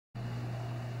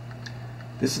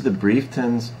This is the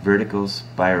Brieftons Vertico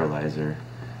Spiralizer.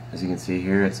 As you can see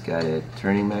here, it's got a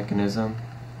turning mechanism.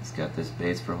 It's got this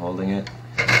base for holding it.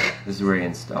 This is where you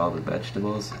install the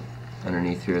vegetables.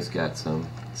 Underneath here it's got some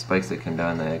spikes that come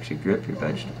down that actually grip your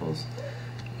vegetables.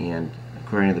 And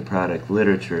according to the product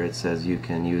literature, it says you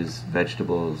can use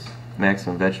vegetables,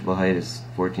 maximum vegetable height is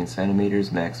 14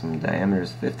 centimeters, maximum diameter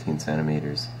is 15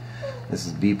 centimeters. This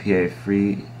is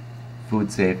BPA-free,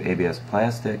 food-safe ABS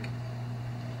plastic.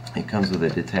 It comes with a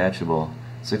detachable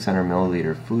 600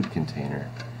 milliliter food container.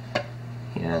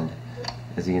 And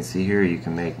as you can see here, you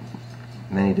can make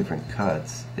many different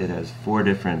cuts. It has 4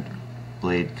 different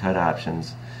blade cut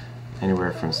options,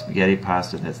 anywhere from spaghetti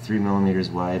pasta that's 3 millimeters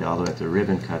wide all the way up to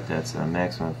ribbon cut that's a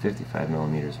maximum 55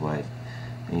 millimeters wide.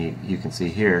 And you can see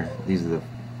here, these are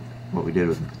what we did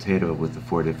with the potato with the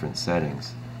 4 different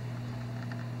settings.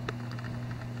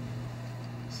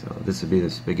 So this would be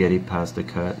the spaghetti pasta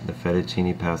cut, the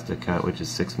fettuccine pasta cut, which is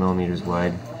 6 millimeters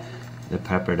wide, the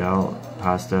pappardelle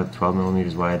pasta 12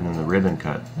 millimeters wide, and then the ribbon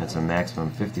cut that's a maximum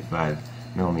 55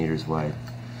 millimeters wide.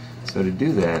 So to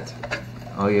do that,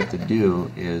 all you have to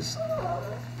do is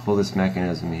pull this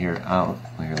mechanism here out.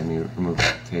 Here, let me remove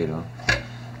the potato.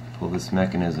 Pull this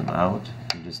mechanism out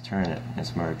and just turn it.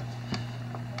 It's marked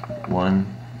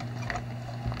 1,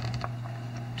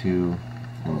 2,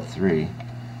 and 3.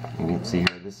 You can see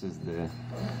here, this is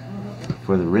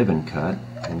for the ribbon cut,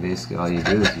 and basically all you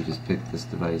do is you just pick this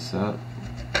device up,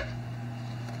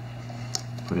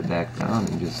 put it back down,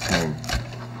 and just turn.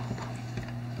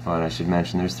 Oh, and I should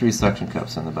mention there's 3 suction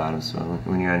cups on the bottom, so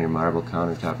when you're on your marble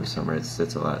countertop or somewhere, it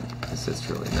sits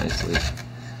really nicely.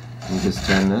 You just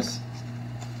turn this,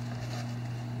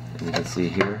 and you can see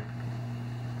here,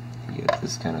 you get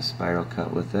this kind of spiral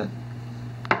cut with it.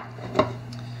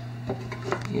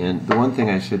 And the one thing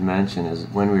I should mention is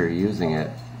when we were using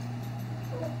it,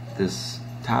 this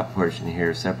top portion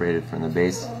here is separated from the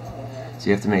base, so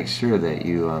you have to make sure that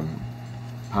you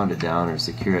pound it down or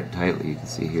secure it tightly. You can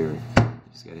see here, you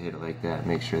just got to hit it like that,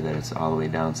 make sure that it's all the way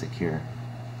down secure.